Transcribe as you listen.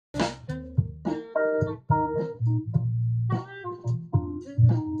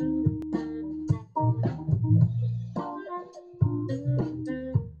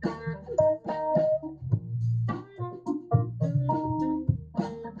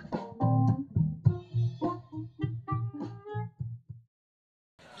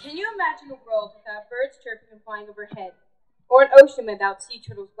imagine a world without birds chirping and flying overhead, or an ocean without sea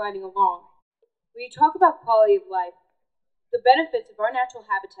turtles gliding along? When you talk about quality of life, the benefits of our natural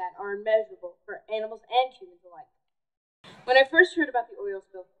habitat are immeasurable for animals and humans alike. When I first heard about the oil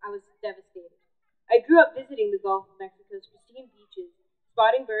spill, I was devastated. I grew up visiting the Gulf of Mexico's pristine beaches,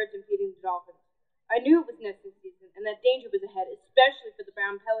 spotting birds and feeding the dolphins. I knew it was nesting season and that danger was ahead, especially for the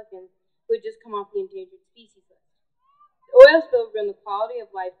brown pelicans who had just come off the endangered species list. The oil spill ruined the quality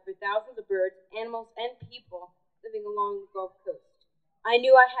of life for thousands of birds, animals, and people living along the Gulf Coast. I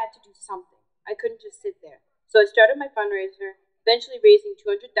knew I had to do something. I couldn't just sit there. So I started my fundraiser, eventually raising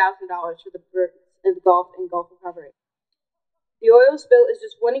 $200,000 for the birds in the Gulf and Gulf recovery. The oil spill is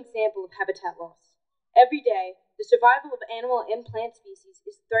just one example of habitat loss. Every day, the survival of animal and plant species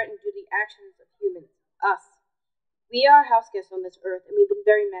is threatened due to the actions of humans, us. We are house guests on this earth, and we've been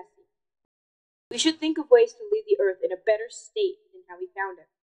very messy. We should think of ways to leave the earth in a better state than how we found it.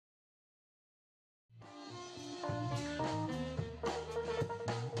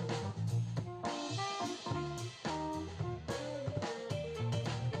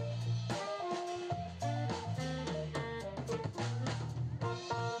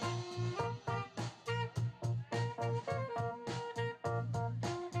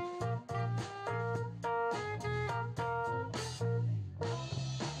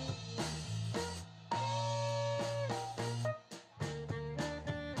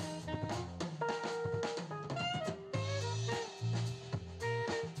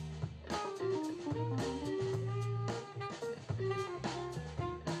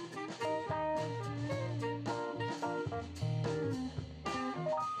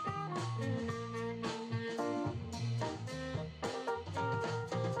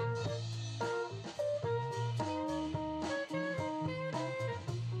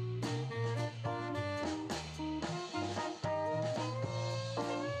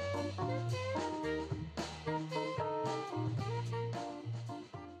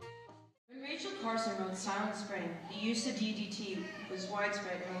 Rachel Carson wrote Silent Spring, the use of DDT was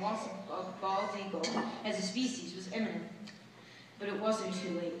widespread and the loss of bald eagle as a species was imminent. But it wasn't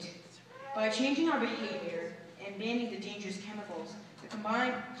too late. By changing our behavior and banning the dangerous chemicals, the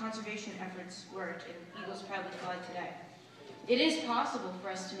combined conservation efforts worked and eagles proudly fly today. It is possible for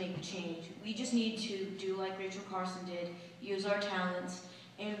us to make the change. We just need to do like Rachel Carson did, use our talents,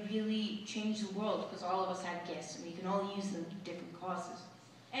 and really change the world because all of us have gifts and we can all use them for different causes.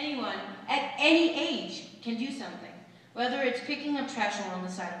 Anyone, at any age, can do something, whether it's picking up trash along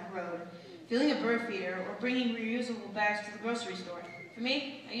the side of the road, filling a bird feeder, or bringing reusable bags to the grocery store. For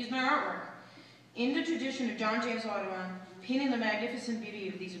me, I use my artwork. In the tradition of John James Audubon, painting the magnificent beauty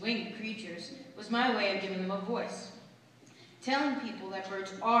of these winged creatures was my way of giving them a voice, telling people that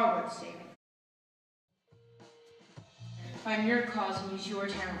birds are worth saving. Find your cause and use your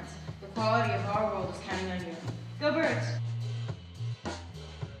talents. The quality of our world is counting on you. Go birds!